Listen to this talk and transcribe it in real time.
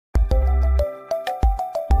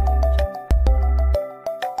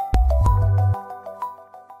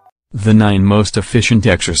The 9 most efficient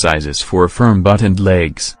exercises for firm buttoned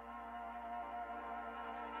legs.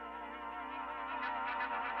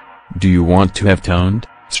 Do you want to have toned,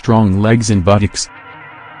 strong legs and buttocks?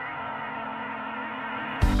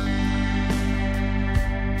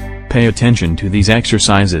 Pay attention to these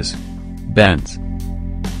exercises. Bends.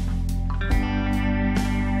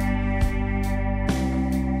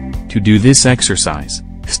 To do this exercise,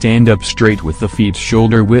 stand up straight with the feet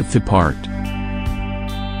shoulder width apart.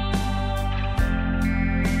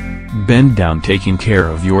 Bend down, taking care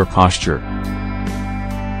of your posture.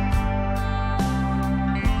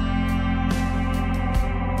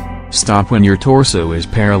 Stop when your torso is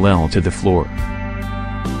parallel to the floor.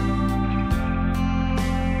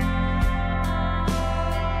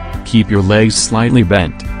 Keep your legs slightly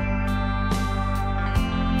bent.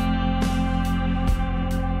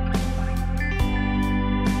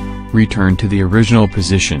 Return to the original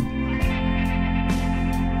position.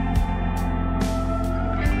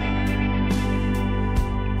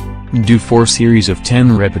 Do 4 series of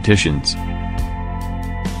 10 repetitions.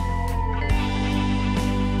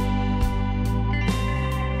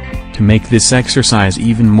 To make this exercise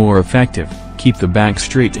even more effective, keep the back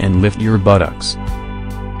straight and lift your buttocks.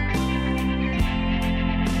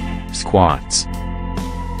 Squats.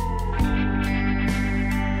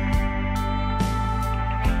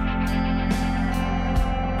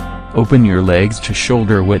 Open your legs to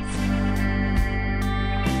shoulder width.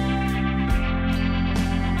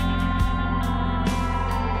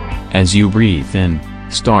 As you breathe in,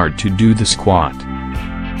 start to do the squat.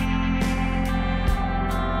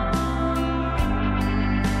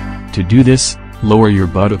 To do this, lower your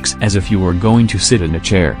buttocks as if you were going to sit in a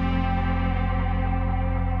chair.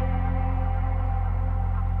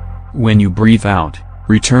 When you breathe out,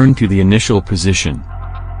 return to the initial position.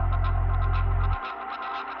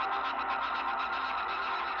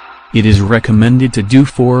 It is recommended to do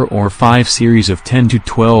 4 or 5 series of 10 to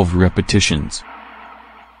 12 repetitions.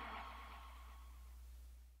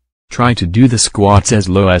 Try to do the squats as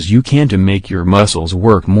low as you can to make your muscles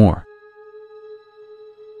work more.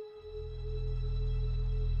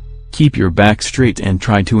 Keep your back straight and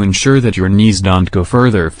try to ensure that your knees don't go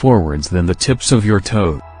further forwards than the tips of your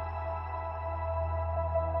toes.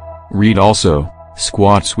 Read also,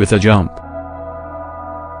 squats with a jump.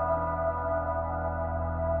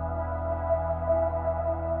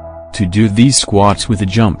 To do these squats with a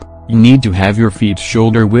jump, you need to have your feet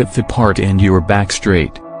shoulder width apart and your back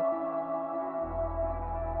straight.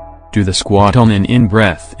 Do the squat on an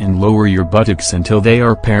in-breath and lower your buttocks until they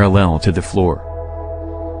are parallel to the floor.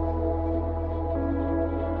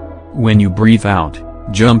 When you breathe out,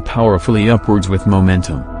 jump powerfully upwards with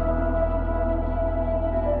momentum.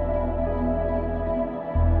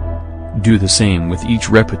 Do the same with each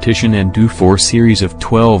repetition and do 4 series of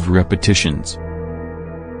 12 repetitions.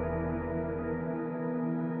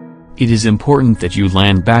 It is important that you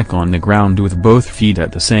land back on the ground with both feet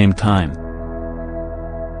at the same time.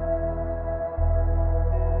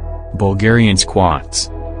 Bulgarian squats.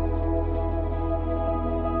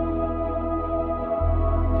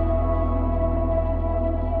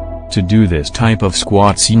 To do this type of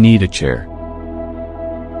squats you need a chair.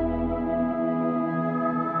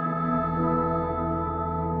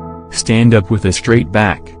 Stand up with a straight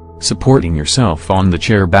back, supporting yourself on the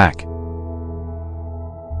chair back.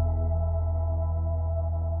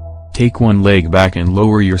 Take one leg back and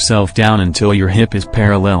lower yourself down until your hip is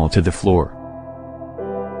parallel to the floor.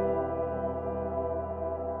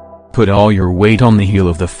 Put all your weight on the heel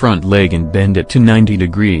of the front leg and bend it to 90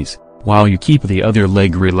 degrees, while you keep the other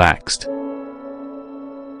leg relaxed.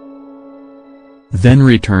 Then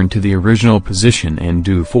return to the original position and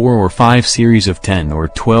do 4 or 5 series of 10 or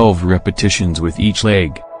 12 repetitions with each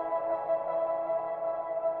leg.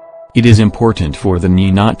 It is important for the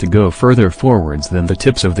knee not to go further forwards than the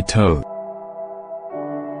tips of the toes.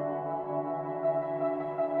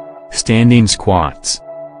 Standing squats.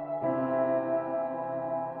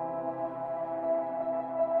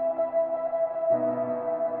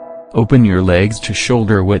 Open your legs to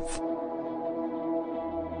shoulder width.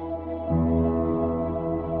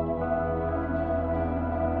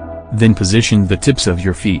 Then position the tips of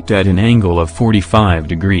your feet at an angle of 45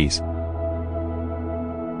 degrees.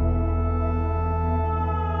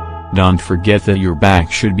 Don't forget that your back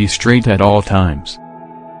should be straight at all times.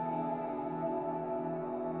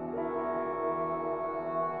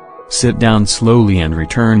 Sit down slowly and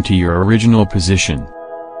return to your original position.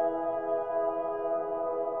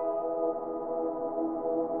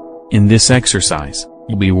 In this exercise,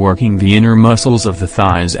 you'll be working the inner muscles of the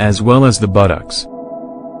thighs as well as the buttocks.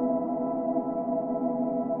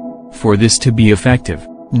 For this to be effective,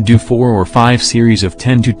 Do 4 or 5 series of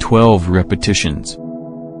 10 to 12 repetitions.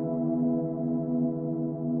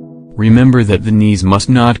 Remember that the knees must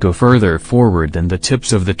not go further forward than the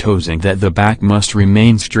tips of the toes and that the back must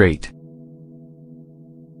remain straight.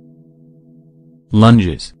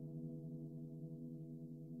 Lunges.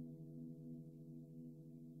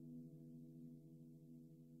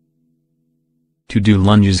 To do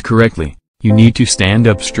lunges correctly, you need to stand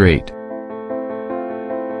up straight.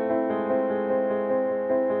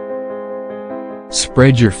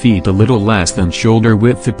 Spread your feet a little less than shoulder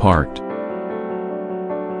width apart.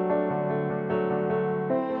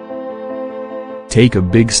 Take a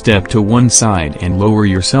big step to one side and lower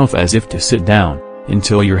yourself as if to sit down,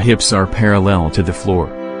 until your hips are parallel to the floor.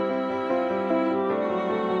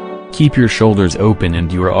 Keep your shoulders open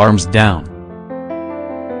and your arms down.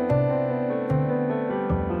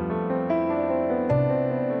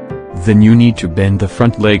 Then you need to bend the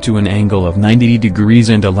front leg to an angle of 90 degrees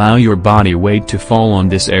and allow your body weight to fall on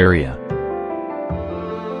this area.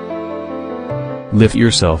 Lift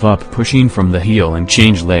yourself up pushing from the heel and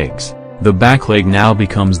change legs. The back leg now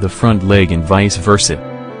becomes the front leg and vice versa.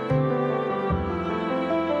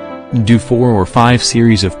 Do 4 or 5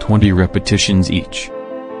 series of 20 repetitions each.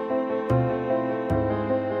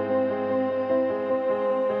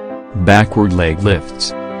 Backward leg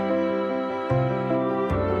lifts.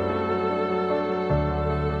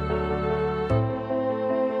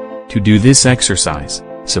 To do this exercise,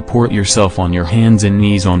 support yourself on your hands and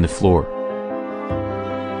knees on the floor.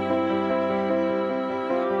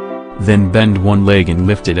 Then bend one leg and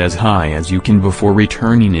lift it as high as you can before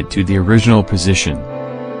returning it to the original position.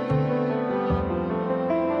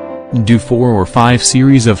 Do 4 or 5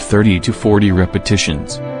 series of 30 to 40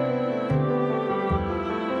 repetitions.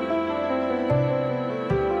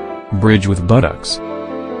 Bridge with buttocks.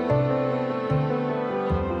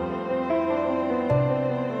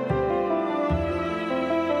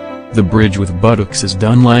 The bridge with buttocks is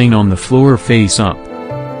done lying on the floor face up.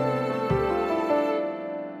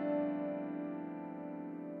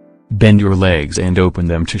 Bend your legs and open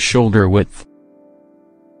them to shoulder width.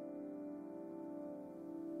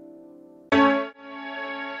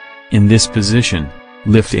 In this position,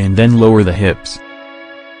 lift and then lower the hips.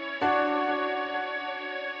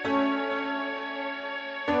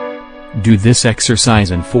 Do this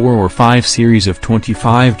exercise in 4 or 5 series of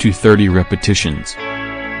 25 to 30 repetitions.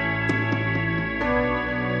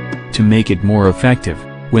 To make it more effective,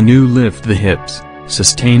 when you lift the hips,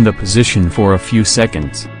 sustain the position for a few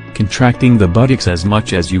seconds, contracting the buttocks as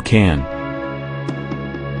much as you can.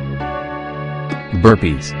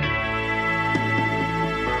 Burpees.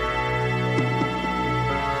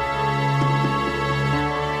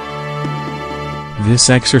 This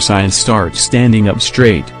exercise starts standing up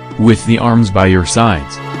straight, with the arms by your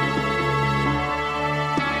sides.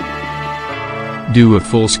 Do a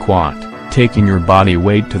full squat, taking your body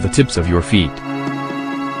weight to the tips of your feet.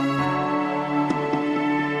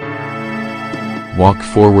 Walk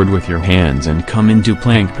forward with your hands and come into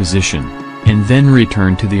plank position, and then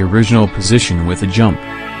return to the original position with a jump.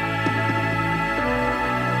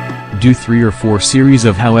 Do 3 or 4 series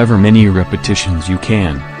of however many repetitions you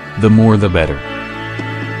can, the more the better.